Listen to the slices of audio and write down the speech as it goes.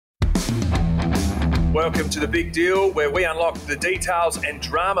Welcome to The Big Deal, where we unlock the details and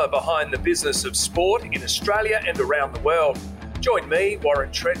drama behind the business of sport in Australia and around the world. Join me,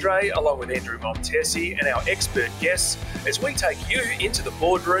 Warren Tredrea, along with Andrew Montesi and our expert guests as we take you into the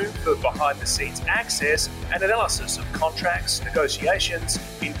boardroom for behind-the-scenes access and analysis of contracts, negotiations,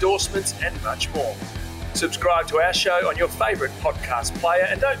 endorsements and much more. Subscribe to our show on your favourite podcast player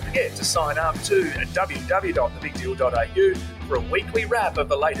and don't forget to sign up to www.thebigdeal.au for a weekly wrap of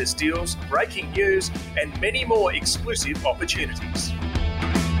the latest deals, breaking news and many more exclusive opportunities.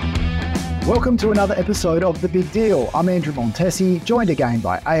 Welcome to another episode of The Big Deal. I'm Andrew Montesi, joined again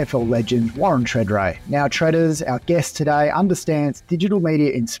by AFL legend Warren Tredrea. Now, Tredders, our guest today understands digital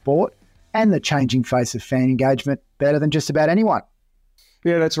media in sport and the changing face of fan engagement better than just about anyone.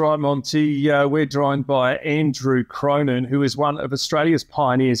 Yeah, that's right, Monty. We're joined by Andrew Cronyn, who is one of Australia's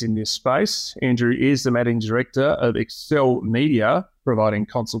pioneers in this space. Andrew is the Managing Director of Excel Media, providing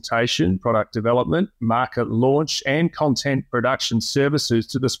consultation, product development, market launch and content production services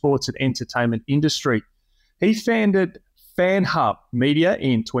to the sports and entertainment industry. He founded FanHub Media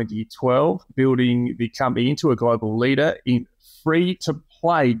in 2012, building the company into a global leader in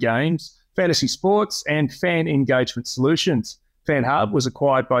free-to-play games, fantasy sports and fan engagement solutions. FanHub was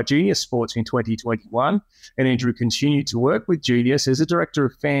acquired by Genius Sports in 2021, and Andrew continued to work with Genius as a Director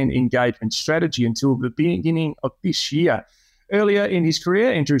of Fan Engagement Strategy until the beginning of this year. Earlier in his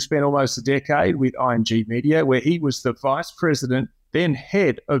career, Andrew spent almost a decade with IMG Media, where he was the Vice President, then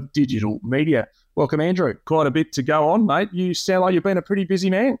Head of Digital Media. Welcome, Andrew. Quite a bit to go on, mate. You sound like you've been a pretty busy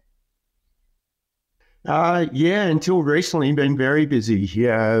man. Yeah, until recently, been very busy.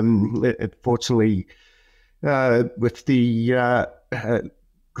 Fortunately, with the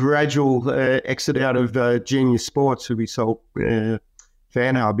gradual exit out of Genius Sports, who we sold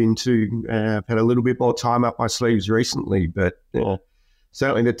FanHub into, I've had a little bit more time up my sleeves recently, but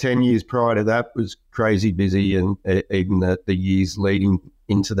certainly the 10 years prior to that was crazy busy, and even the years leading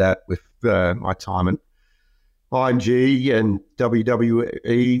into that with my time at IMG and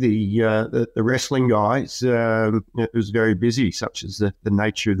WWE, the wrestling guys, it was very busy, such as the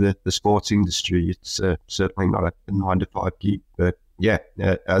nature of the sports industry. It's certainly not a 9-to-5 gig, but yeah,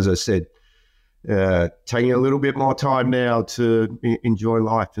 as I said, taking a little bit more time now to enjoy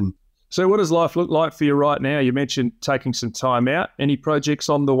life. And so what does life look like for you right now? You mentioned taking some time out. Any projects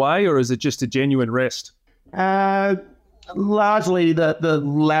on the way, or is it just a genuine rest? Largely the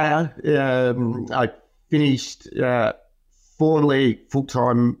latter. I finished formally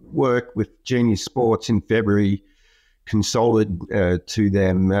full-time work with Genius Sports in February, consulted to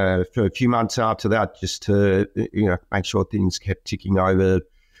them for a few months after that, just to make sure things kept ticking over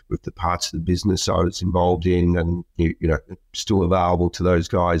with the parts of the business I was involved in, and still available to those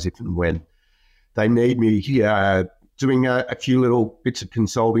guys if and when they need me. Doing a few little bits of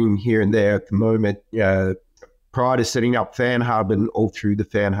consulting here and there at the moment. Prior to setting up FanHub and all through the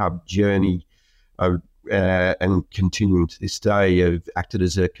FanHub journey, and continuing to this day, I've acted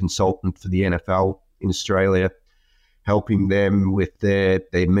as a consultant for the NFL in Australia, helping them with their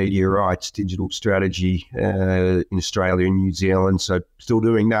media rights, digital strategy in Australia and New Zealand. So still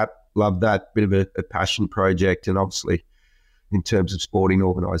doing that, love that, bit of a passion project. And obviously in terms of sporting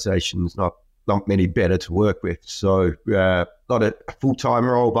organisations, not many better to work with. So not a full-time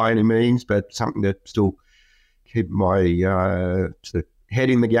role by any means, but something to still keep my sort of head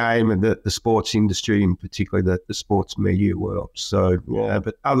in the game and the sports industry, and particularly the sports media world. So,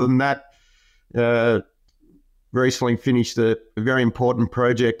 but other than that, recently finished a very important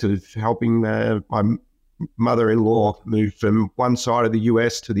project of helping my mother-in-law move from one side of the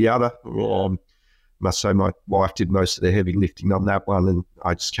US to the other. Must say my wife did most of the heavy lifting on that one, and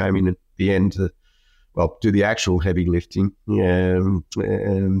I just came in at the end to, do the actual heavy lifting.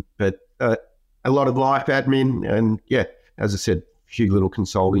 But a lot of life admin, and as I said, few little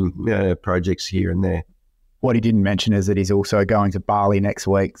consulting projects here and there. What he didn't mention is that he's also going to Bali next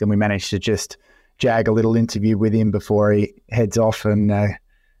week, and we managed to just jag a little interview with him before he heads off and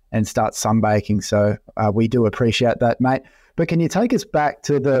starts sunbaking. So we do appreciate that, mate. But can you take us back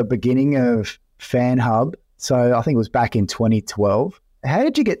to the beginning of FanHub? So I think it was back in 2012. How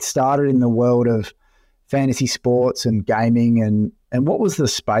did you get started in the world of fantasy sports and gaming, and what was the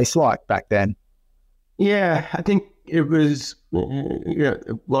space like back then? Yeah, I think it was a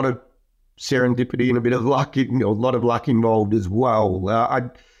lot of serendipity and a bit of luck, a lot of luck involved as well.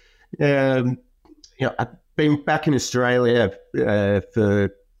 I've been back in Australia for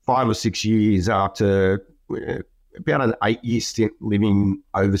 5 or 6 years after about an 8-year stint living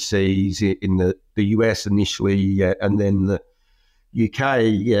overseas in the US initially, and then the UK.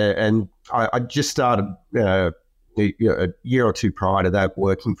 And I just started a year or two prior to that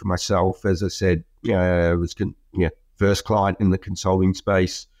working for myself, as I said, was first client in the consulting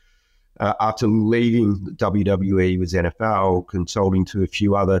space. After leaving the WWE was NFL, consulting to a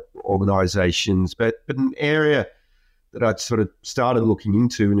few other organisations, but an area that I'd sort of started looking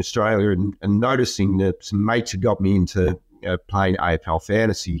into in Australia and noticing that some mates had got me into playing AFL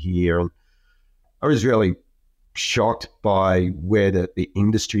fantasy here. And I was really shocked by where the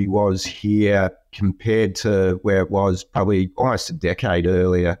industry was here compared to where it was probably almost a decade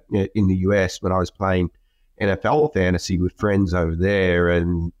earlier in the US when I was playing NFL fantasy with friends over there,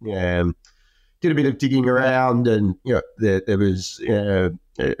 and did a bit of digging around, and there was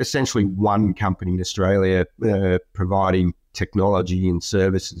essentially one company in Australia providing technology and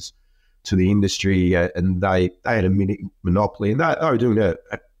services to the industry, and they had a mini monopoly, and they were doing a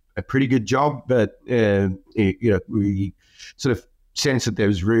pretty good job, but we sort of sensed that there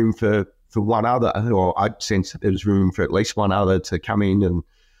was room for one other, or I'd sensed that there was room for at least one other to come in and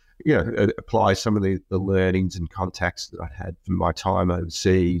apply some of the learnings and contacts that I'd had from my time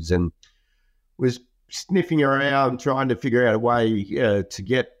overseas, and was sniffing around trying to figure out a way to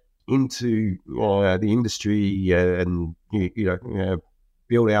get into the industry and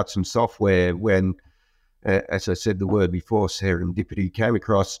build out some software when, as I said the word before, serendipity, came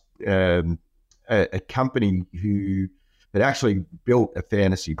across a company who had actually built a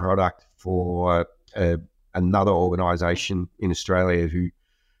fantasy product for another organisation in Australia who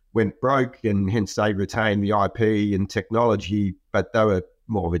went broke, and hence they retained the IP and technology, but they were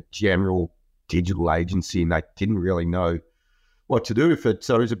more of a general digital agency and they didn't really know what to do with it.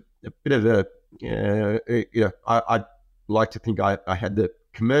 So it was a bit of I'd like to think I had the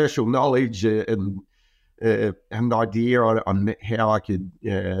commercial knowledge and an idea on how I could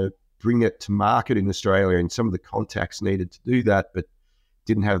bring it to market in Australia, and some of the contacts needed to do that, but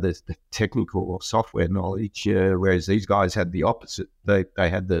didn't have the technical or software knowledge, whereas these guys had the opposite. They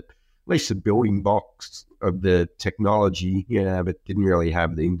had at least the building blocks of the technology, but didn't really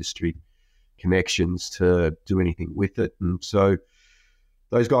have the industry connections to do anything with it. And so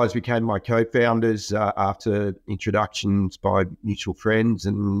those guys became my co-founders after introductions by mutual friends,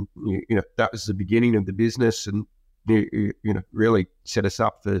 and that was the beginning of the business, and really set us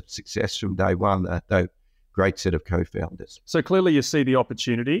up for success from day one. They great set of co-founders. So clearly you see the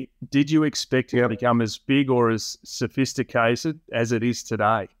opportunity. Did you expect it to become as big or as sophisticated as it is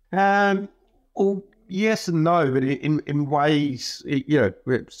today? Well, yes and no, but in ways,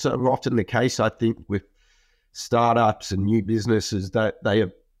 it's sort of often the case, I think, with startups and new businesses, that they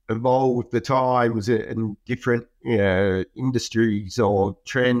have evolved with the times and different industries or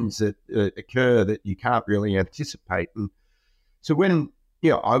trends that occur that you can't really anticipate. And so when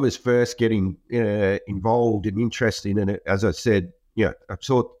I was first getting involved and interested in it, as I said, I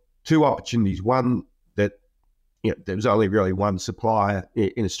saw two opportunities. One, that there was only really one supplier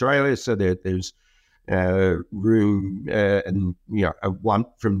in Australia, so there's room and a want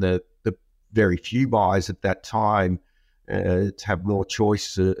from the very few buyers at that time to have more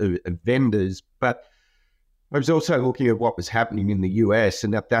choice of vendors. But I was also looking at what was happening in the US,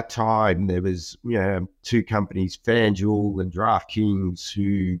 and at that time there was two companies, FanDuel and DraftKings,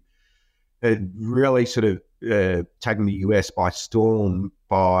 who had really sort of taken the US by storm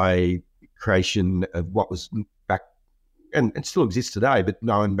by creation of what was back, and still exists today, but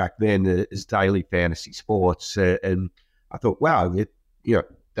known back then as daily fantasy sports. And I thought, wow,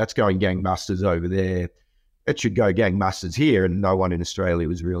 that's going gangbusters over there. It should go gangbusters here, and no one in Australia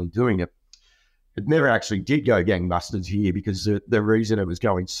was really doing it. It never actually did go gangbusters here, because the reason it was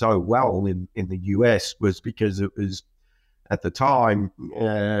going so well in the US was because it was, at the time,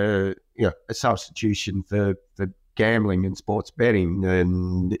 a substitution for gambling and sports betting.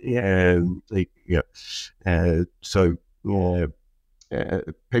 And so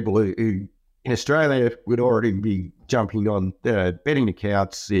people who in Australia would already be jumping on betting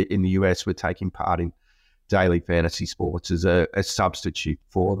accounts in the US were taking part in daily fantasy sports as a substitute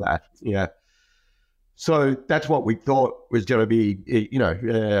for that. So that's what we thought was going to be,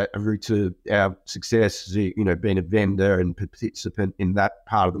 a route to our success, being a vendor and participant in that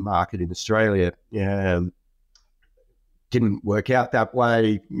part of the market in Australia. Didn't work out that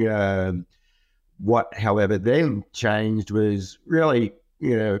way. What, however, then changed was really,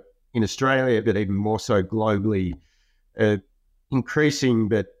 in Australia, but even more so globally, increasing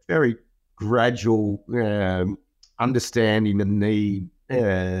but very gradual understanding and need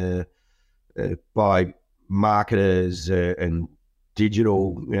by marketers and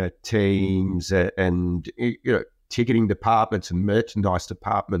digital teams and ticketing departments and merchandise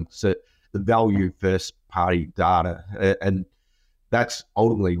departments, the value of first party data, and that's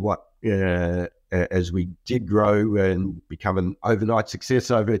ultimately what as we did grow and become an overnight success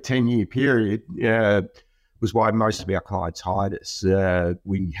over a 10-year period, was why most of our clients hired us.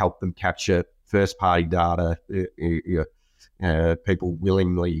 We helped them capture first-party data, people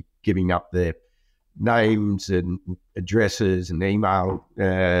willingly giving up their names and addresses and email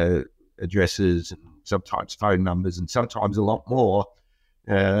addresses and sometimes phone numbers and sometimes a lot more,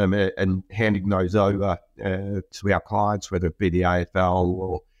 and handing those over to our clients, whether it be the AFL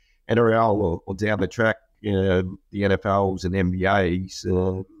or NRL or down the track, the NFLs and NBAs,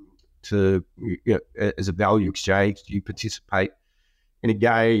 as a value exchange. Do you participate in a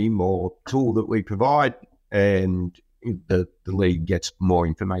game or tool that we provide? And the league gets more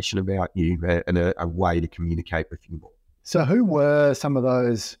information about you and a way to communicate with you more. So who were some of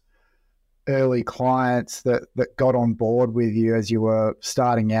those early clients that got on board with you as you were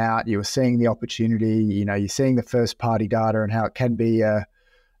starting out? You were seeing the opportunity, you're seeing the first party data and how it can be a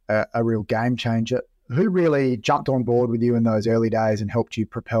real game changer. Who really jumped on board with you in those early days and helped you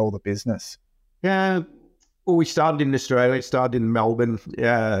propel the business? Yeah, well, we started in Australia, started in Melbourne.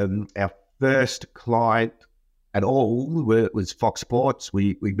 Our first client at all was Fox Sports.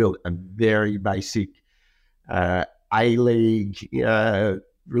 We built a very basic A-League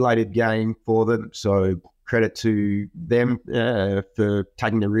related game for them. So credit to them for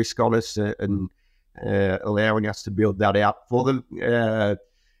taking the risk on us and allowing us to build that out for them.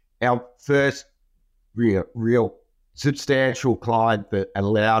 Our first real substantial client that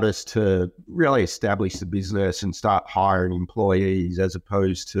allowed us to really establish the business and start hiring employees, as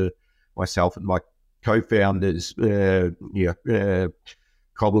opposed to myself and my co-founders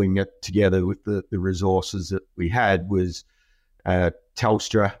cobbling it together with the resources that we had, was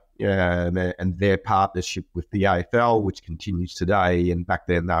Telstra and their partnership with the AFL, which continues today. And back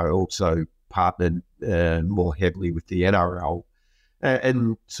then they were also partnered more heavily with the NRL.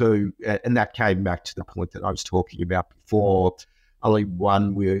 And that came back to the point that I was talking about before. Only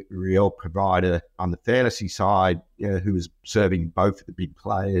one real provider on the fantasy side who was serving both of the big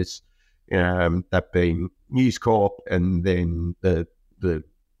players, that being News Corp and then the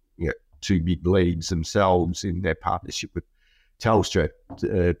two big leagues themselves in their partnership with Telstra.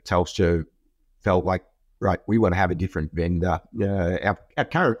 Telstra felt like, right, we want to have a different vendor. Our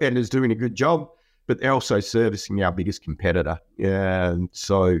current vendor's doing a good job, but they're also servicing our biggest competitor.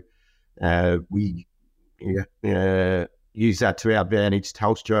 So we use that to our advantage.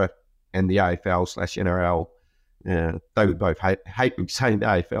 Telstra and the AFL/NRL, they would both hate me saying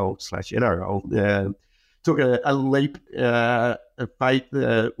AFL/NRL, took a leap of faith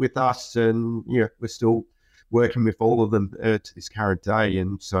with us, and we're still working with all of them to this current day.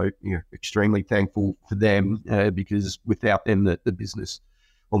 And so extremely thankful for them, because without them the business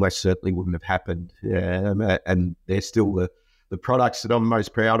almost certainly wouldn't have happened. And they're still the products that I'm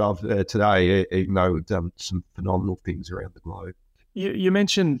most proud of today, even though we've done some phenomenal things around the globe. You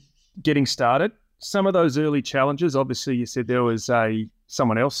mentioned getting started. Some of those early challenges, obviously you said there was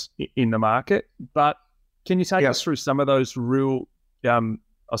someone else in the market, but can you take us through some of those real, I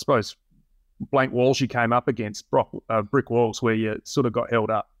suppose, blank walls you came up against, brick walls where you sort of got held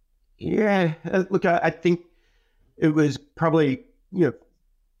up? Yeah, look, I think it was probably,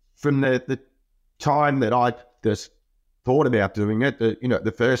 from the time that I just thought about doing it,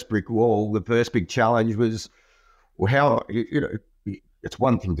 the first brick wall, the first big challenge was, well, how, it's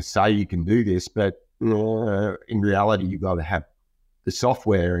one thing to say you can do this, but in reality, you've got to have the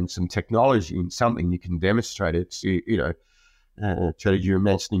software and some technology and something you can demonstrate it. So, Trevor, you were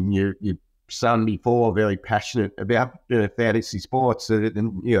mentioning your son before, very passionate about fantasy sports,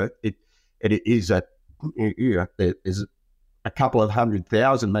 and it is there's a couple of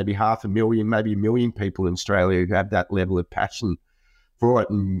 100,000, maybe 500,000, maybe 1 million people in Australia who have that level of passion for it,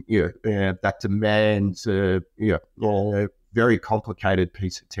 and that demands a very complicated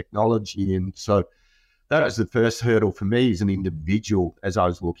piece of technology. And so that was the first hurdle for me as an individual as I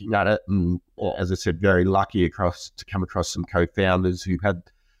was looking at it. And as I said, very lucky to come across some co-founders who had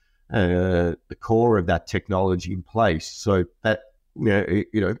the core of that technology in place. So that,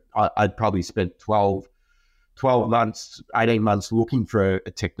 I'd probably spent 12 months, 18 months looking for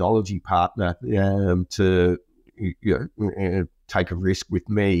a technology partner to take a risk with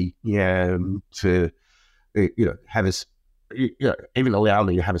me, to have us, even allow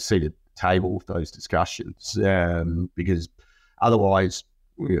me to have a seat at the table with those discussions, because otherwise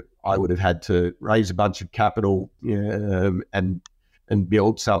I would have had to raise a bunch of capital and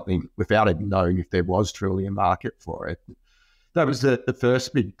build something without even knowing if there was truly a market for it. That was the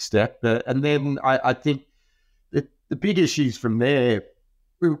first big step. And then I think the big issues from there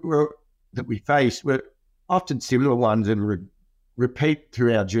that we faced were often similar ones and repeat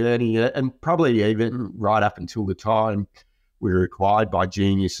through our journey, and probably even right up until the time we were acquired by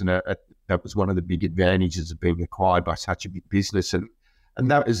Genius, and that was one of the big advantages of being acquired by such a big business, and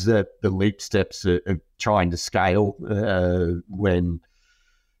that was the leap steps of trying to scale when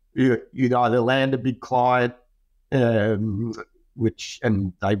you'd either land a big client, and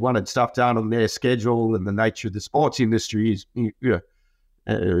they wanted stuff done on their schedule, and the nature of the sports industry is,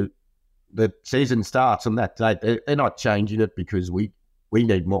 the season starts on that date. They're not changing it because we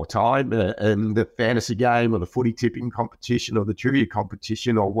need more time, and the fantasy game or the footy tipping competition or the trivia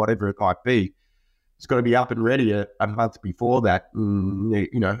competition or whatever it might be, it's got to be up and ready a month before that,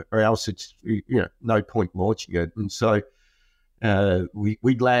 or else it's, no point launching it. And so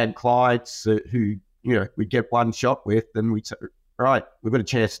we'd land clients who, we get one shot with, and we'd say, right, we've got a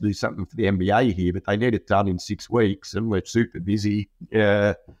chance to do something for the NBA here, but they need it done in 6 weeks, and we're super busy.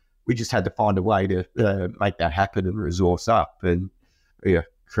 We just had to find a way to make that happen and resource up. And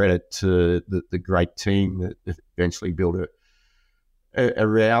credit to the great team that eventually built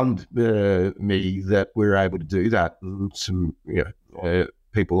around me that we're able to do that. And some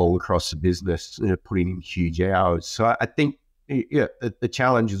people all across the business putting in huge hours. So I think the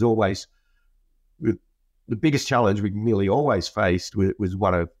challenge is always, the biggest challenge we nearly always faced was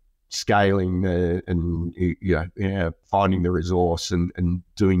one of scaling and finding the resource and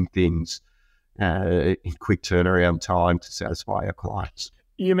doing things in quick turnaround time to satisfy our clients.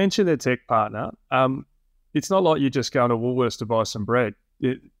 You mentioned a tech partner. It's not like you're just going to Woolworths to buy some bread.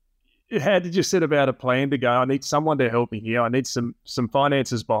 How did you set about a plan to go, I need someone to help me here, I need some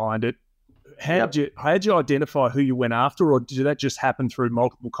finances behind it? How'd you identify who you went after, or did that just happen through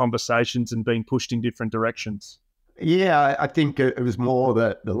multiple conversations and being pushed in different directions? Yeah, I think it was more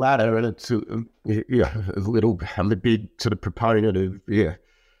the latter, and it's a little. I'm a big sort of proponent of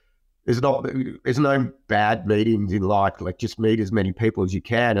There's no bad meetings in life. Like, just meet as many people as you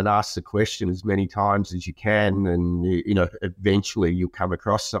can and ask the question as many times as you can, and eventually you'll come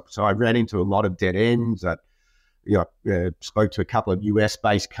across something. So I ran into a lot of dead ends. I spoke to a couple of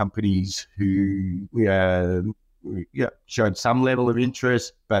US-based companies who showed some level of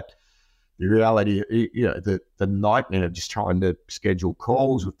interest, but the reality, the nightmare of just trying to schedule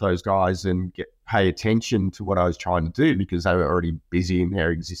calls with those guys and pay attention to what I was trying to do, because they were already busy in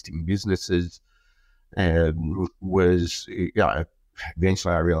their existing businesses, was,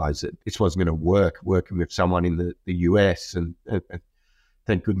 eventually I realized that this wasn't going to work, working with someone in the US. And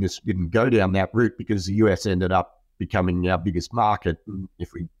thank goodness we didn't go down that route, because the US ended up becoming our biggest market. And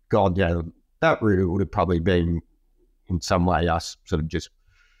if we'd gone down that route, it would have probably been in some way us sort of just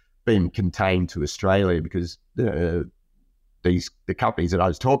being contained to Australia, because the companies that I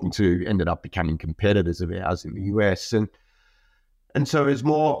was talking to ended up becoming competitors of ours in the US. And so it's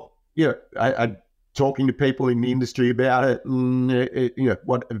more, I talking to people in the industry about it, and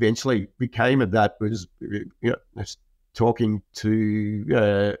what eventually became of that was, talking to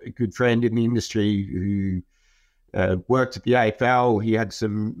a good friend in the industry who worked at the AFL. He had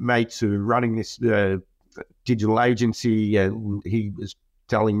some mates who were running this digital agency, and he was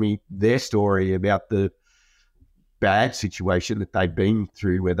telling me their story about the bad situation that they'd been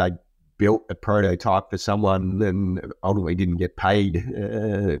through, where they built a prototype for someone and ultimately didn't get paid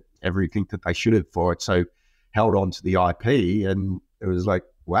everything that they should have for it, so held on to the IP. And it was like,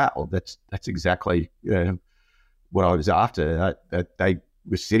 wow, that's exactly what I was after. That they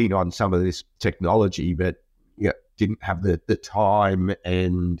were sitting on some of this technology, but didn't have the time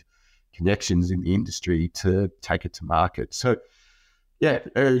and connections in the industry to take it to market. So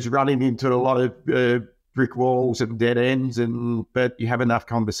it was running into a lot of brick walls and dead ends, but you have enough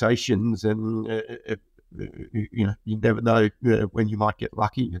conversations, and you never know when you might get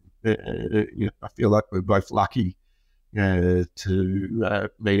lucky. I feel like we're both lucky to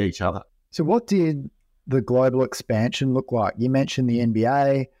meet each other. So what did the global expansion look like? You mentioned the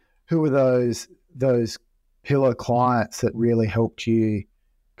NBA. Who were those pillar clients that really helped you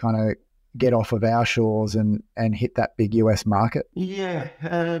kind of get off of our shores and hit that big US market? Yeah,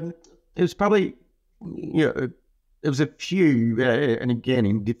 it was probably, it was a few, and again,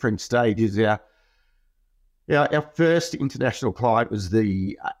 in different stages. Our first international client was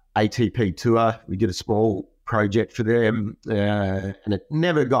the ATP Tour. We did a small project for them, and it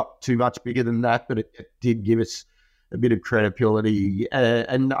never got too much bigger than that, but it did give us a bit of credibility.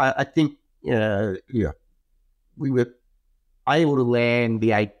 And I think, we were able to land the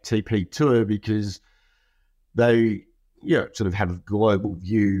ATP Tour because they sort of have a global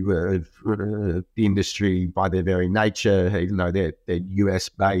view of the industry by their very nature, even though they're US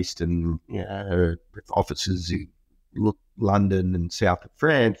based and with offices in London and south of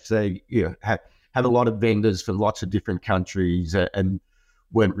France. They had a lot of vendors from lots of different countries and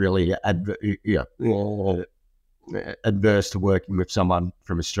weren't really adverse to working with someone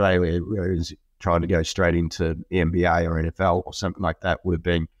from Australia, whereas trying to go straight into the NBA or NFL or something like that would have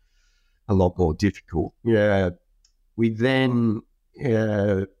been a lot more difficult. We then,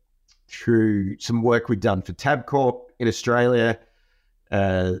 through some work we'd done for Tabcorp in Australia,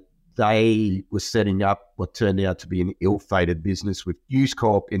 they were setting up what turned out to be an ill-fated business with News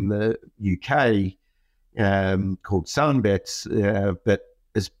Corp in the UK called Sunbets. But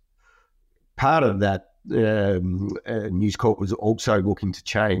as part of that, News Corp was also looking to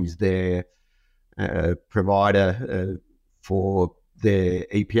change their provider for their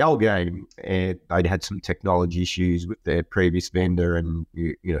EPL game, and they'd had some technology issues with their previous vendor, and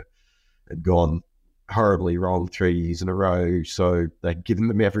had gone horribly wrong 3 years in a row. So they'd given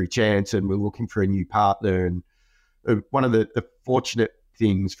them every chance, and we're looking for a new partner. And one of the fortunate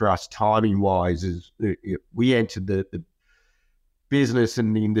things for us timing wise is we entered the business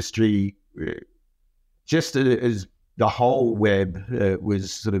and the industry just as the whole web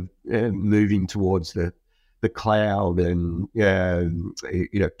was sort of moving towards the cloud, and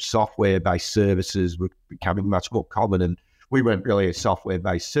software-based services were becoming much more common. And we weren't really a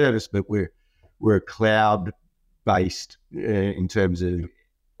software-based service, but we're cloud-based in terms of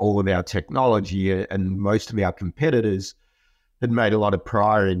all of our technology, and most of our competitors had made a lot of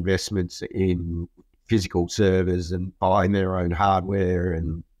prior investments in physical servers and buying their own hardware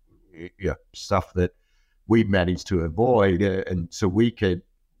and stuff that we managed to avoid. And so we could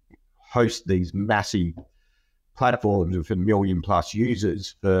host these massive platforms with 1 million plus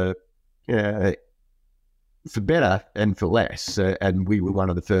users for better and for less. And we were one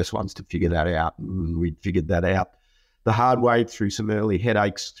of the first ones to figure that out. And we figured that out the hard way through some early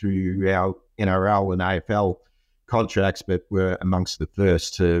headaches through our NRL and AFL contracts, but we're amongst the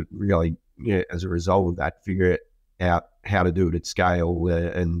first to really, as a result of that, figure out how to do it at scale.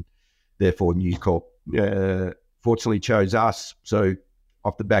 And therefore News Corp fortunately chose us. So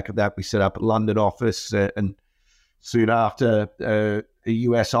off the back of that, we set up a London office, and soon after a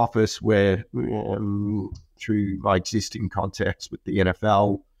US office where through my existing contacts with the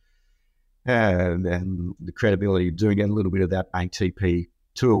NFL and the credibility of doing a little bit of that ATP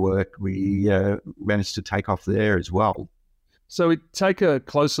tour work, we managed to take off there as well. So we take a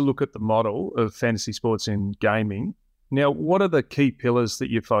closer look at the model of fantasy sports in gaming. Now, what are the key pillars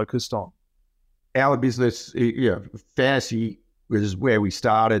that you're focused on? Our business, fantasy was where we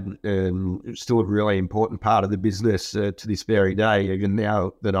started, and it's still a really important part of the business to this very day, even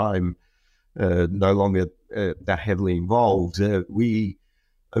now that I'm no longer that heavily involved. We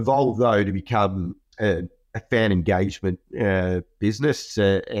evolved, though, to become a fan engagement business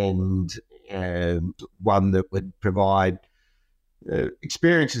and one that would provide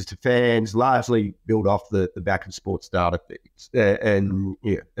experiences to fans, largely built off the back of sports data feeds. And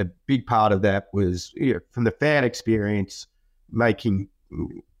a big part of that was from the fan experience, making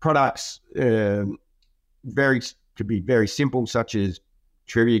products could be very simple, such as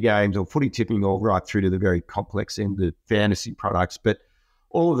trivia games or footy tipping, all right through to the very complex end of fantasy products. But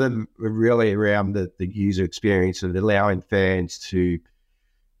all of them were really around the user experience and allowing fans to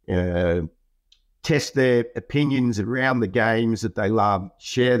test their opinions around the games that they love,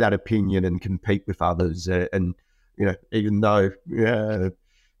 share that opinion and compete with others. And, even though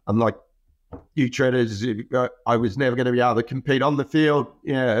unlike you traders, I was never going to be able to compete on the field,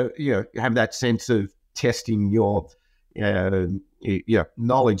 have that sense of testing your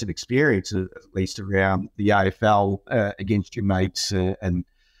knowledge and experience, at least around the AFL against your mates and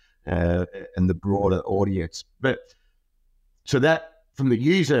the broader audience. But so that, from the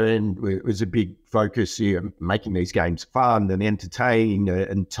user end, it was a big focus here, making these games fun and entertaining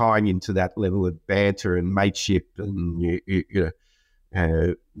and tying into that level of banter and mateship. And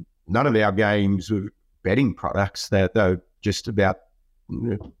none of our games were betting products; they're just about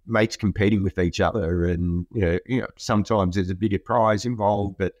mates competing with each other. And sometimes there's a bigger prize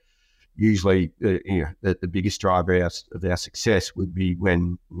involved, but usually the biggest driver of our success would be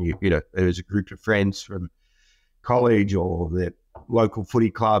when there's a group of friends from college or the local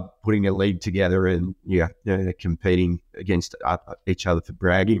footy club putting a league together and competing against each other for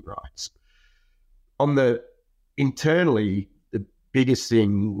bragging rights. On the internally, the biggest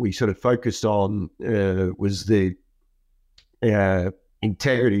thing we sort of focused on was the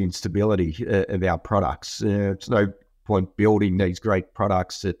integrity and stability of our products. It's no point building these great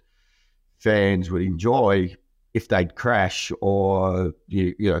products that fans would enjoy if they'd crash or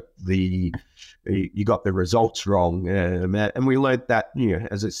you got the results wrong. And we learned that,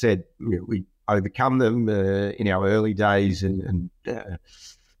 as I said, we overcome them in our early days, and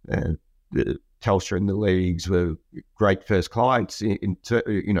Telstra and the leagues were great first clients. They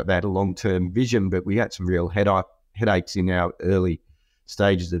had a long-term vision, but we had some real headaches in our early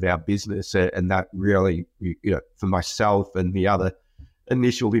stages of our business, and that really, for myself and the other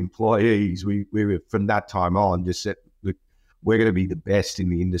initial employees, we were from that time on just said, look, we're going to be the best in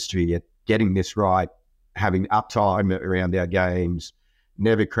the industry at getting this right, having uptime around our games,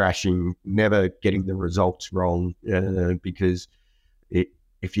 never crashing, never getting the results wrong, because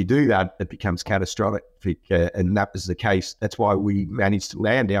if you do that, it becomes catastrophic, and that was the case. That's why we managed to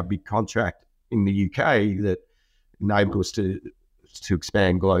land our big contract in the UK that enabled us to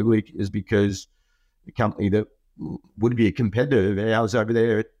expand globally, is because the company that would be a competitor of ours over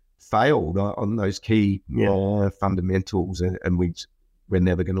there failed on those key fundamentals, and we're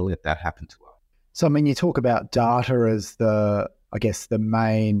never going to let that happen to us. So, I mean, you talk about data as the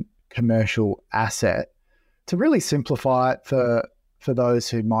main commercial asset. To really simplify it for those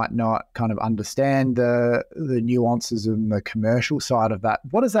who might not kind of understand the nuances and the commercial side of that,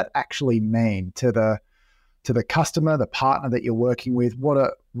 what does that actually mean to the customer, the partner that you're working with?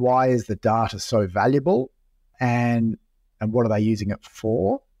 Why is the data so valuable, and what are they using it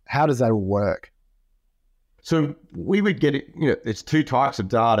for? How does that all work? So we would get it, there's two types of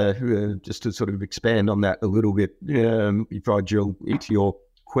data, just to sort of expand on that a little bit before I drill into your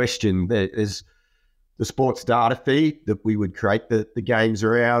question. There's the sports data feed that we would create the games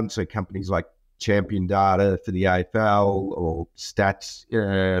around. So companies like Champion Data for the AFL, or Stats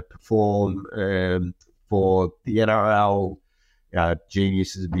Perform for the NRL.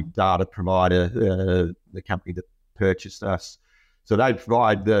 Genius is a big data provider, the company that purchased us. So they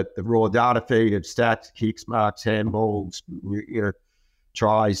provide the raw data feed of stats, kicks, marks, handballs,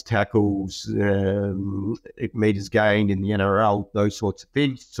 tries, tackles, meters gained in the NRL, those sorts of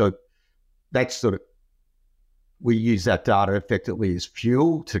things. So that's sort of, we use that data effectively as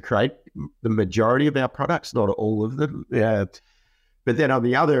fuel to create the majority of our products, not all of them. But then on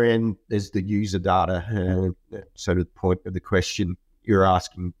the other end, there's the user data. So to the point of the question you're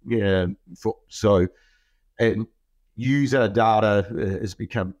asking, and user data has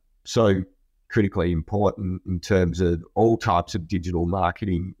become so critically important in terms of all types of digital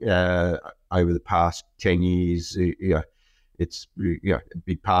marketing over the past 10 years. It's a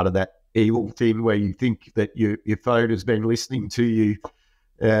big part of that evil thing where you think that your phone has been listening to you.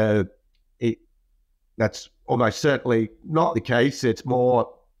 That's almost certainly not the case. It's more,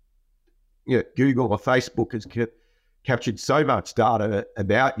 Google or Facebook has captured so much data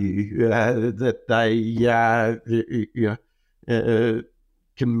about you that they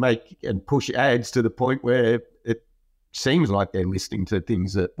can make and push ads to the point where it seems like they're listening to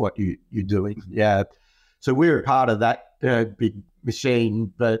things that what you're doing. So we're a part of that big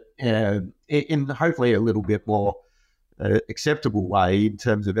machine, but in hopefully a little bit more acceptable way, in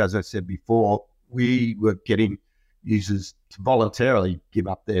terms of, as I said before, we were getting users to voluntarily give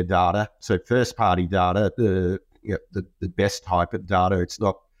up their data. So first-party data, the best type of data. It's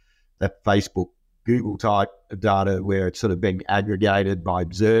not that Facebook, Google type of data where it's sort of being aggregated by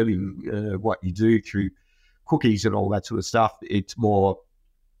observing what you do through cookies and all that sort of stuff. It's more,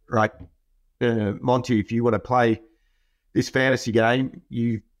 right, Monty, if you want to play this fantasy game,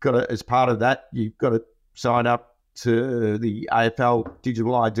 you've got to, as part of that, you've got to sign up to the AFL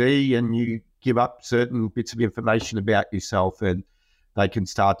digital ID, and you give up certain bits of information about yourself, and they can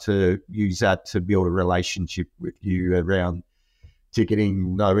start to use that to build a relationship with you around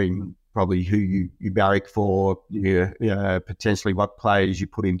ticketing, knowing probably who you barrack for, potentially what players you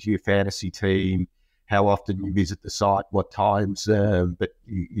put into your fantasy team, how often you visit the site, what times, but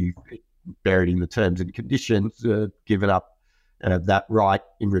you've buried in the terms and conditions, given up that right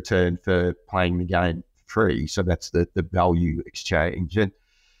in return for playing the game free. So that's the value exchange. And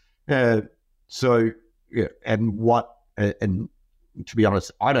and to be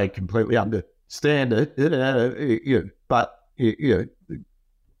honest, I don't completely understand it, but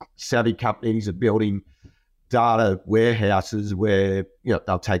savvy companies are building data warehouses where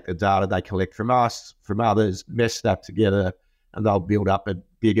they'll take the data they collect from us, from others, mesh that together, and they'll build up a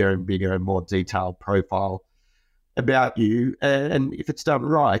bigger and bigger and more detailed profile about you. And if it's done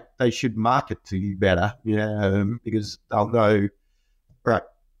right, they should market to you better, because they'll know, right,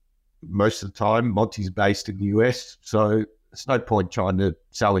 most of the time Monty's based in the US, so there's no point trying to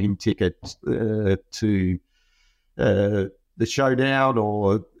sell him tickets to the Showdown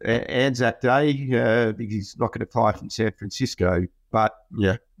or Anzac Day because he's not going to fly from San Francisco. But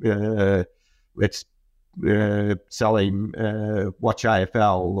let's sell him Watch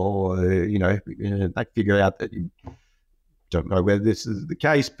AFL, or they figure out that you don't know whether this is the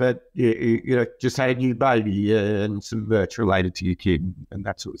case, but just had a new baby and some merch related to your kid and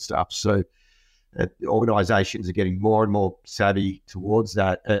that sort of stuff. So organisations are getting more and more savvy towards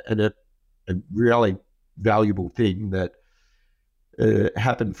that, and a really valuable thing that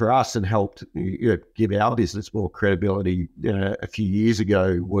happened for us and helped give our business more credibility a few years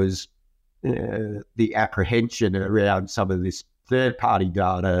ago was the apprehension around some of this third-party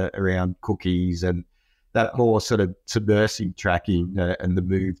data around cookies and that more sort of subversive tracking and the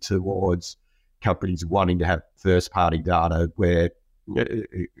move towards companies wanting to have first-party data where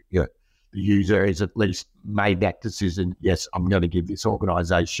the user has at least made that decision. Yes, I'm going to give this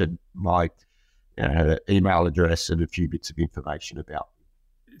organisation my email address and a few bits of information about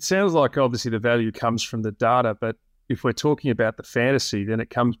them. It sounds like obviously the value comes from the data, but if we're talking about the fantasy, then it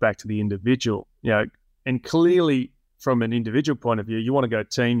comes back to the individual, and clearly from an individual point of view, you want to go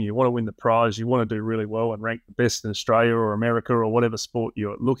team, you want to win the prize, you want to do really well and rank the best in Australia or America or whatever sport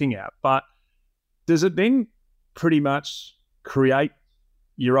you're looking at. But does it then pretty much create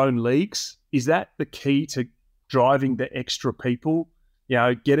your own leagues? Is that the key to driving the extra people,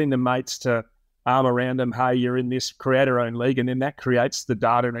 getting the mates to arm around them, hey, you're in this, create our own league, and then that creates the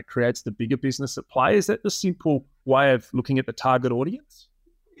data and it creates the bigger business at play? Is that the simple way of looking at the target audience?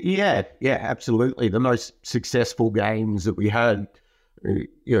 Yeah, absolutely. The most successful games that we had,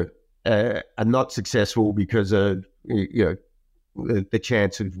 are not successful because of the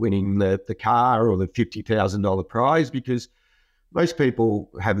chance of winning the car or the $50,000 prize, because most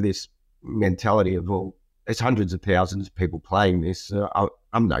people have this mentality of, well, there's hundreds of thousands of people playing this.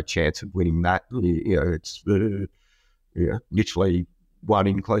 I'm no chance of winning that. It's literally one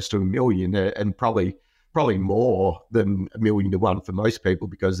in close to 1 million, and probably more than 1 million to 1 for most people,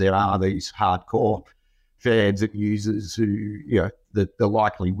 because there are these hardcore fans and users who, the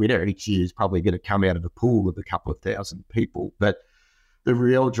likely winner each year is probably going to come out of a pool of a couple of thousand people. But the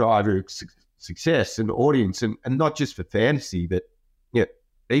real driver of success and audience, and not just for fantasy, but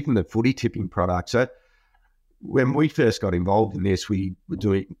even the footy tipping product. So when we first got involved in this, we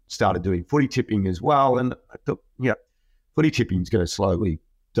started doing footy tipping as well, and I thought, footy tipping is going to slowly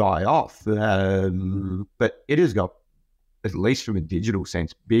die off, but it has got, at least from a digital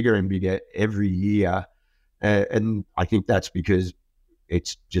sense, bigger and bigger every year, and I think that's because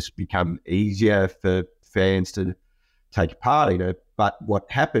it's just become easier for fans to take part in it. But what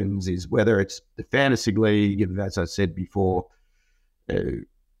happens is, whether it's the fantasy league, and as I said before, a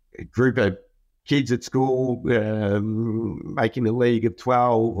group of kids at school making a league of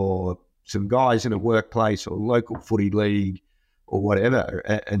 12, or some guys in a workplace or local footy league or whatever,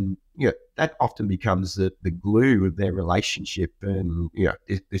 and that often becomes the glue of their relationship. And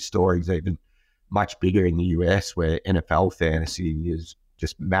this story's even much bigger in the US, where NFL fantasy is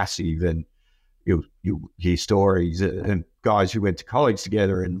just massive, and you'll hear stories of guys who went to college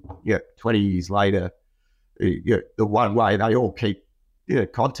together, and 20 years later, the one way they all keep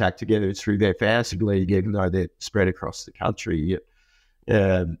contact together is through their fantasy league, even though they're spread across the country.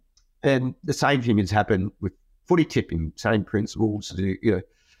 And the same thing has happened with footy tipping, same principles. The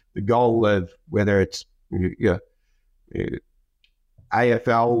goal of whether it's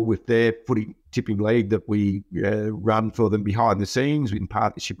AFL with their footy tipping league that we run for them behind the scenes in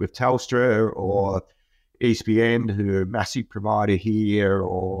partnership with Telstra, or ESPN, who are a massive provider here,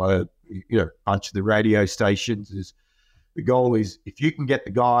 or a bunch of the radio stations. Is the goal is, if you can get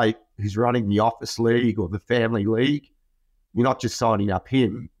the guy who's running the office league or the family league, you're not just signing up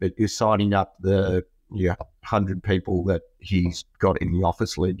him, but you're signing up the 100 people that he's got in the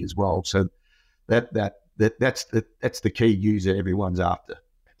office league as well. So that's the key user everyone's after.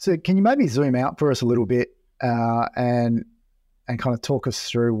 So can you maybe zoom out for us a little bit and kind of talk us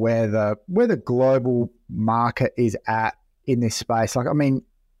through where the global market is at in this space? Like, I mean,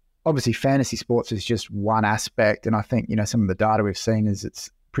 obviously fantasy sports is just one aspect, and I think some of the data we've seen is it's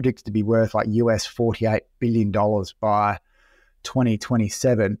predicted to be worth like US $48 billion by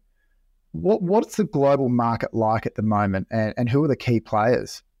 2027. What's the global market like at the moment, and who are the key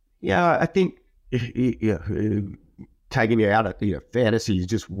players? Yeah, I think taking it out of fantasy is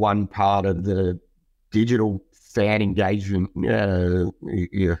just one part of the digital fan engagement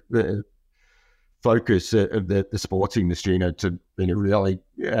focus of the sports industry, to be a really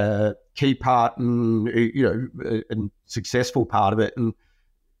key part and successful part of it. And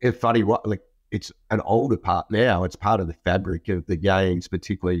it's funny, it's an older part now. It's part of the fabric of the games,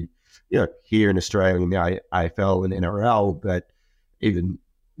 particularly here in Australia in the AFL and NRL, but even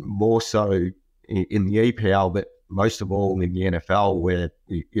more so in the EPL, but most of all in the NFL, where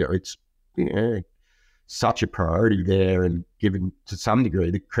it's such a priority there, and given to some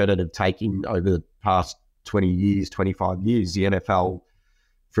degree the credit of taking over the past 20 years, 25 years, the NFL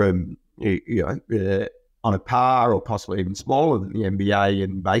from on a par or possibly even smaller than the NBA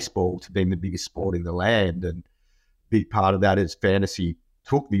and baseball to being the biggest sport in the land. And a big part of that is fantasy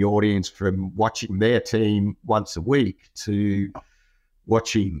took the audience from watching their team once a week to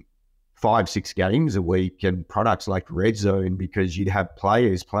watching 5-6 games a week, and products like Red Zone, because you'd have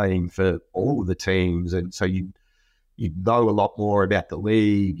players playing for all of the teams. And so you'd know a lot more about the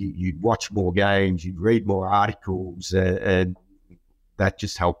league, you'd watch more games, you'd read more articles, and that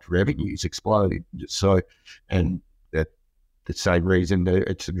just helped revenues explode. So, and that the same reason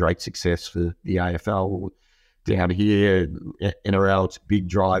it's a great success for the AFL down here. NRL, it's a big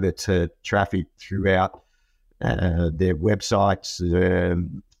driver to traffic throughout their websites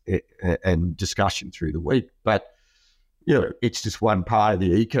and discussion through the week. But, it's just one part of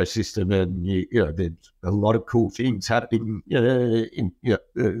the ecosystem, and, there's a lot of cool things happening.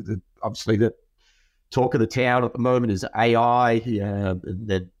 Obviously the talk of the town at the moment is AI, and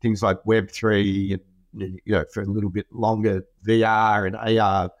then things like Web3, and, for a little bit longer, VR and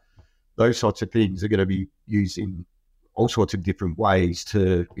AR, those sorts of things are going to be used in all sorts of different ways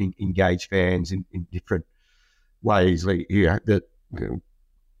to engage fans in different ways. Like,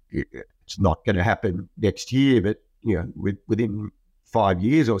 it's not going to happen next year, but, within 5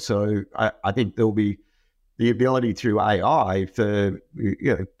 years or so, I think there'll be the ability through AI for,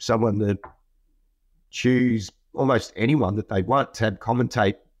 someone to choose almost anyone that they want to have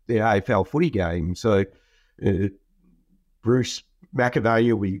commentate their AFL footy game. So Bruce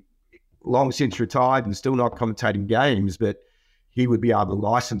McAvaney will be long since retired and still not commentating games, but he would be able to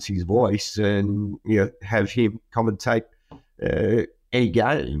license his voice and have him commentate any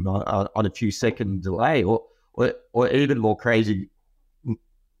game on a few second delay, or even more crazy,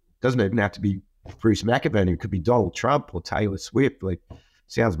 doesn't even have to be Bruce McAvaney. It could be Donald Trump or Taylor Swift. Like,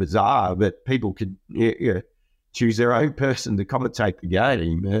 sounds bizarre, but people could choose their own person to commentate the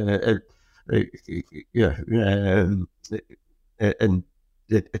game. And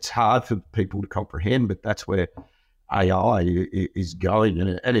it's hard for people to comprehend, but that's where AI is going,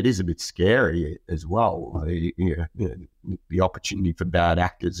 and it is a bit scary as well. The opportunity for bad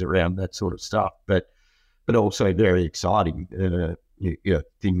actors around that sort of stuff, but also very exciting.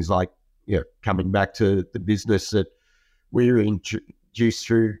 Things like coming back to the business that we were introduced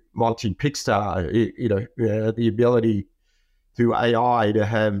through Monty Pixar. The ability through AI to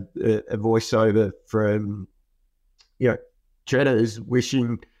have a voiceover from Cheddars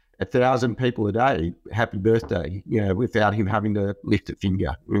wishing 1,000 people a day happy birthday, without him having to lift a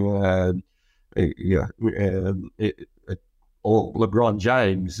finger. Or LeBron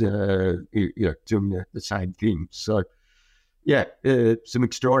James, doing the same thing. So, some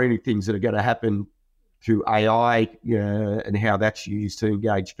extraordinary things that are going to happen through AI, and how that's used to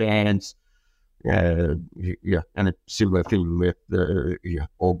engage fans. And a similar thing with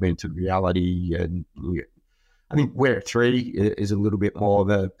augmented reality, and I think Web3 is a little bit more of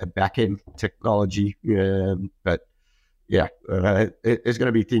a back-end technology, but there's going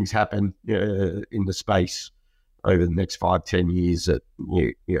to be things happen in the space over the next 5-10 years that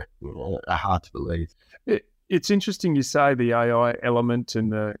are hard to believe. It's interesting you say the AI element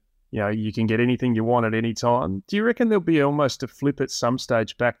and you can get anything you want at any time. Do you reckon there'll be almost a flip at some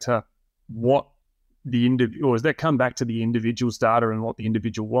stage back to what the individual, or does that come back to the individual's data and what the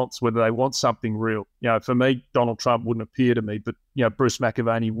individual wants, whether they want something real? For me, Donald Trump wouldn't appear to me, but Bruce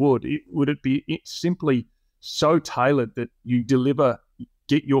McAvaney would. Would it be simply so tailored that you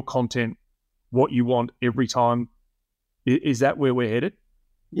get your content what you want every time? Is that where we're headed?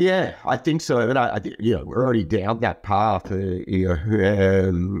 Yeah, I think so. And I think we're already down that path.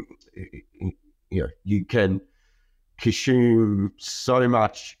 You can consume so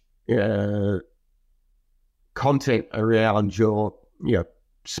much content around your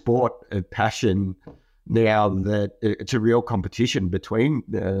sport and passion now that it's a real competition between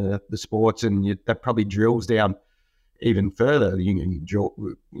the sports, and that probably drills down even further.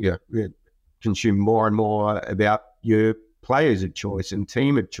 You consume more and more about your players of choice and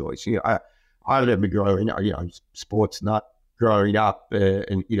team of choice. I remember growing up, sports nut growing up,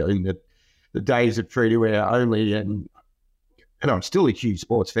 and in the days of free-to-air only, and I'm still a huge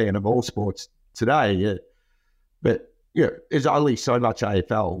sports fan of all sports today. But there's only so much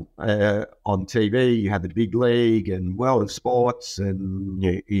AFL on TV. You have the big league and World of Sports, and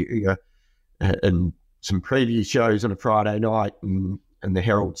and some preview shows on a Friday night, and the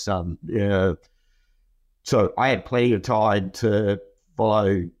Herald Sun. So I had plenty of time to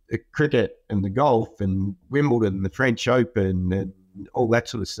follow the cricket and the golf and Wimbledon and the French Open and all that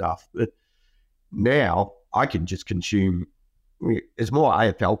sort of stuff. But now I can just consume. There's more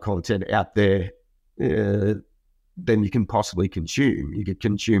AFL content out there than you can possibly consume. You could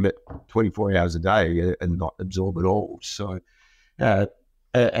consume it 24 hours a day and not absorb it all. So,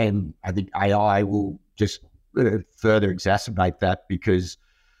 and I think AI will just further exacerbate that, because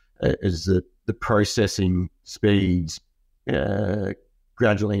as the processing speeds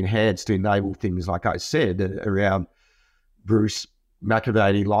gradually enhanced to enable things, like I said, around Bruce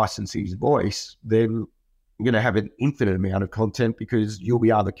McAvaney licensing his voice, then you're going to have an infinite amount of content, because you'll be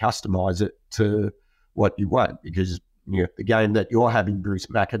able to customize it to what you want. Because the game that you're having Bruce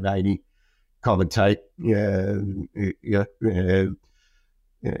McAvaney commentate,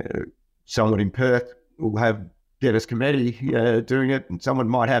 someone in Perth will have Dennis Cometti doing it, and someone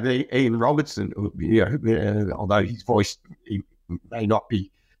might have Ian Robertson, although his voice may not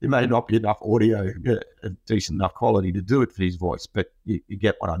be, there may not be enough audio of decent enough quality to do it for his voice, but you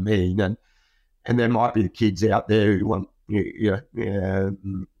get what I mean. And there might be the kids out there who want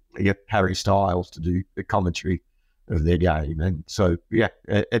Harry Styles to do the commentary of their game. And so,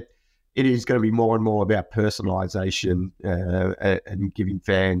 it is going to be more and more about personalisation and giving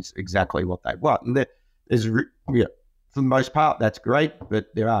fans exactly what they want. And there's, for the most part, that's great, but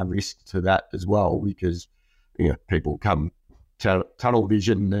there are risks to that as well, because people come tunnel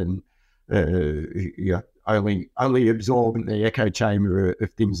vision and only absorb in the echo chamber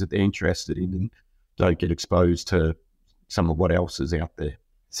of things that they're interested in, and don't get exposed to some of what else is out there.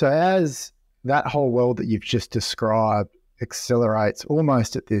 So as that whole world that you've just described accelerates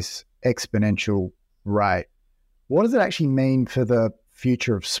almost at this exponential rate, what does it actually mean for the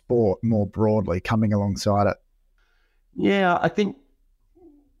future of sport more broadly coming alongside it? Yeah, I think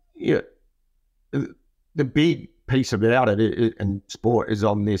the big piece about it, and sport is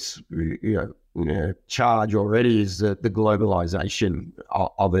on this charge already, is the globalization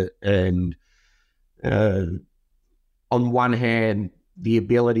of it. And on one hand, the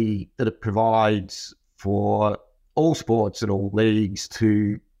ability that it provides for all sports and all leagues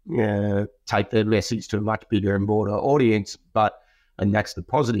to take their message to a much bigger and broader audience, and that's the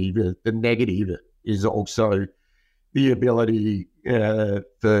positive. The negative is also the ability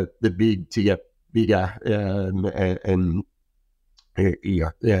for the big to get bigger and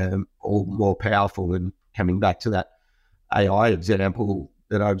all more powerful. And coming back to that AI example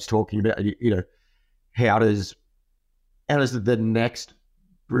that I was talking about, how does the next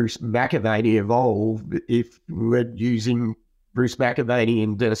Bruce McAvaney evolve if we're using Bruce McAvaney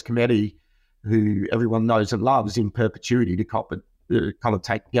and Dennis Cometti, who everyone knows and loves, in perpetuity to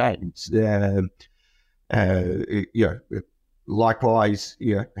commentate games? Likewise,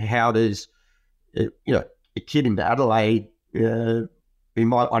 how does a kid in Adelaide, he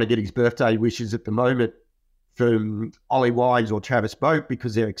might want to get his birthday wishes at the moment from Ollie Wines or Travis Boak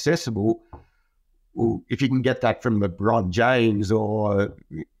because they're accessible. Well, if you can get that from LeBron James or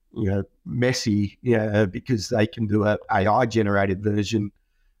Messi, because they can do an AI generated version,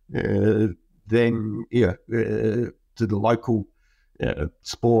 then to the local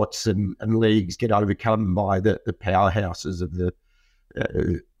sports and leagues get overcome by the powerhouses of the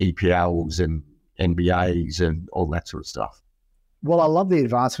EPLs and NBAs and all that sort of stuff. Well, I love the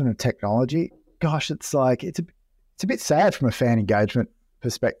advancement of technology. Gosh, it's like it's a bit sad from a fan engagement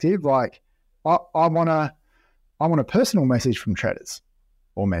perspective. Like, I want a personal message from Treaders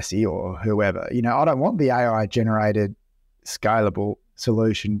or Messi or whoever. I don't want the AI generated scalable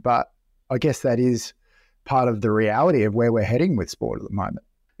solution, but I guess that is part of the reality of where we're heading with sport at the moment.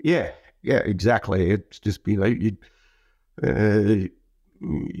 Yeah, exactly. It's just, you'd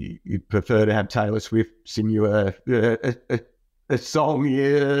prefer to have Taylor Swift sing you a song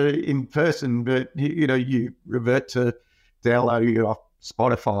in person, but you revert to downloading it off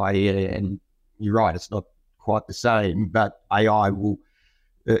Spotify, and you're right, it's not quite the same. But AI will,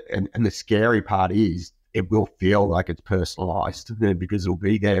 and the scary part is it will feel like it's personalised, because it'll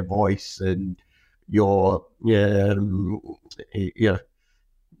be their voice, and your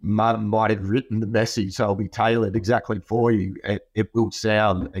mum might have written the message, so it'll be tailored exactly for you. It will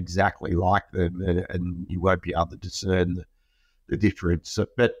sound exactly like them, and you won't be able to discern the difference.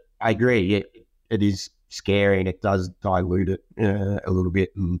 But I agree, it is scary, and it does dilute it a little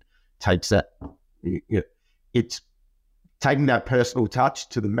bit, and takes that. It's taking that personal touch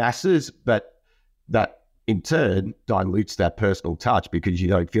to the masses, but that in turn dilutes that personal touch because you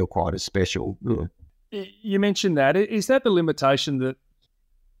don't feel quite as special. You mentioned that. Is that the limitation that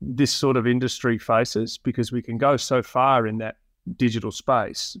this sort of industry faces? Because we can go so far in that digital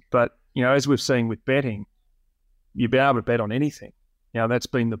space, but as we've seen with betting, you'll be able to bet on anything. That's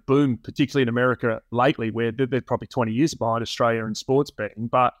been the boom, particularly in America lately, where they're probably 20 years behind Australia in sports betting.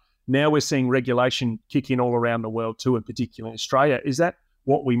 But now we're seeing regulation kick in all around the world too, and particularly in Australia. Is that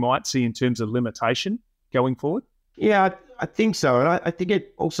what we might see in terms of limitation going forward? Yeah, I think so. And I think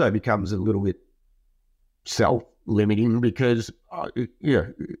it also becomes a little bit self-limiting because,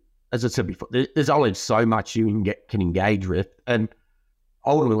 as I said before, there's only so much you can engage with. And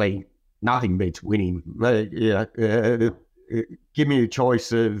ultimately, nothing beats winning. Give me a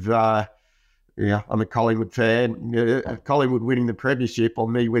choice of, I'm a Collingwood fan, Collingwood winning the premiership or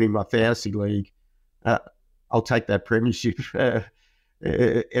me winning my fantasy league. I'll take that premiership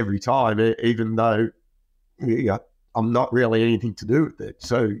every time, even though I'm not really anything to do with it.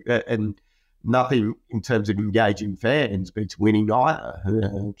 So, and nothing in terms of engaging fans beats winning either.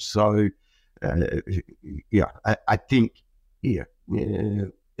 I think,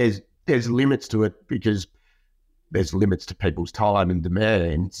 there's limits to it because there's limits to people's time and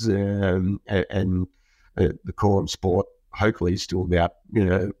demands, and the core of sport hopefully is still about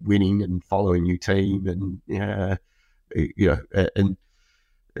winning and following your team, and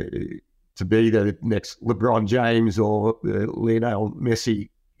to be the next LeBron James or Lionel Messi,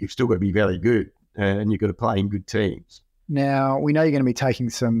 you've still got to be very good, and you've got to play in good teams. Now, we know you're going to be taking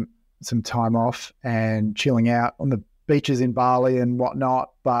some time off and chilling out on the beaches in Bali and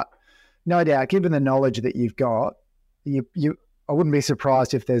whatnot, but no doubt, given the knowledge that you've got, I wouldn't be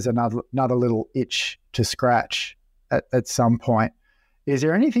surprised if there's another little itch to scratch at some point. Is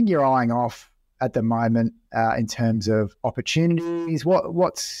there anything you're eyeing off at the moment in terms of opportunities?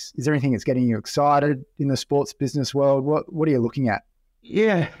 Is there anything that's getting you excited in the sports business world? What are you looking at?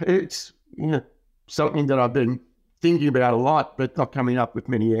 Yeah, it's something that I've been thinking about a lot, but not coming up with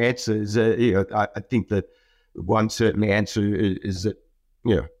many answers. I think that one certain answer is that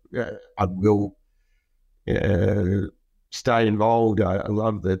I will stay involved. I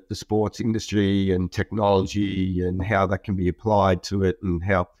love the sports industry and technology and how that can be applied to it, and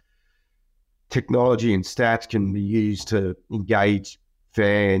how technology and stats can be used to engage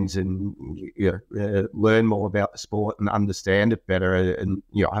fans and learn more about the sport and understand it better. And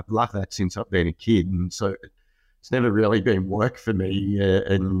I've loved that since I've been a kid, and so it's never really been work for me.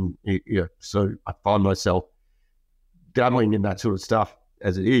 So I find myself dabbling in that sort of stuff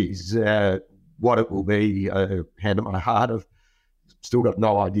as it is. What it will be, hand on my heart, I've still got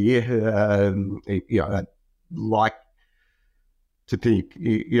no idea. I'd like to think,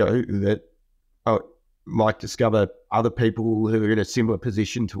 that I might discover other people who are in a similar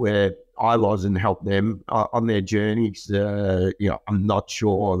position to where I was and help them on their journeys. I'm not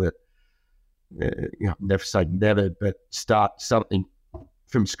sure that, never say never, but start something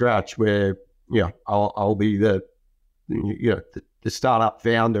from scratch where, I'll be the startup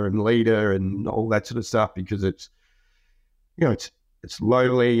founder and leader and all that sort of stuff, because it's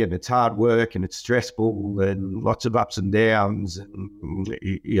lonely and it's hard work and it's stressful and lots of ups and downs,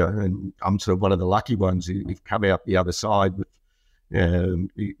 and I'm sort of one of the lucky ones who've come out the other side with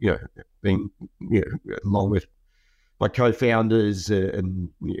being along with my co-founders and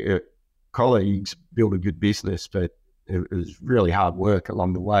colleagues, build a good business, but it was really hard work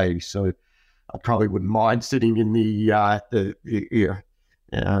along the way. So I probably wouldn't mind sitting in the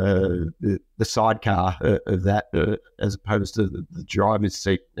sidecar of that as opposed to the driver's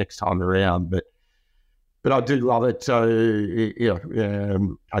seat next time around. But I do love it. So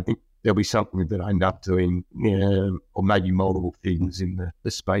I think there'll be something that I end up doing, or maybe multiple things in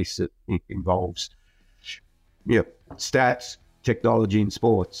the space that involves stats, technology, and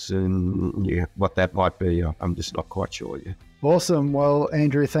sports, and what that might be. I'm just not quite sure yet. Awesome. Well,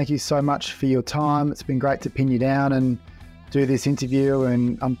 Andrew, thank you so much for your time. It's been great to pin you down and do this interview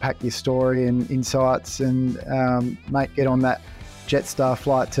and unpack your story and insights, and mate, get on that Jetstar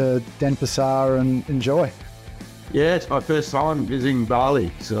flight to Denpasar and enjoy. Yeah, it's my first time visiting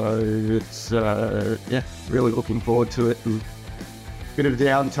Bali, so it's really looking forward to it, and a bit of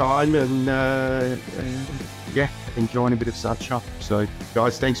downtime and enjoying a bit of sunshine. So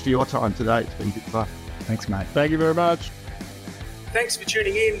guys, thanks for your time today. It's been good fun. Thanks, mate. Thank you very much. Thanks for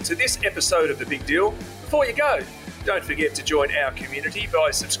tuning in to this episode of The Big Deal. Before you go, don't forget to join our community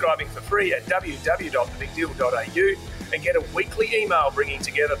by subscribing for free at www.thebigdeal.au and get a weekly email bringing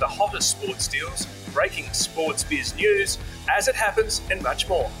together the hottest sports deals, breaking sports biz news, as it happens, and much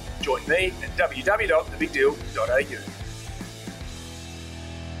more. Join me at www.thebigdeal.au.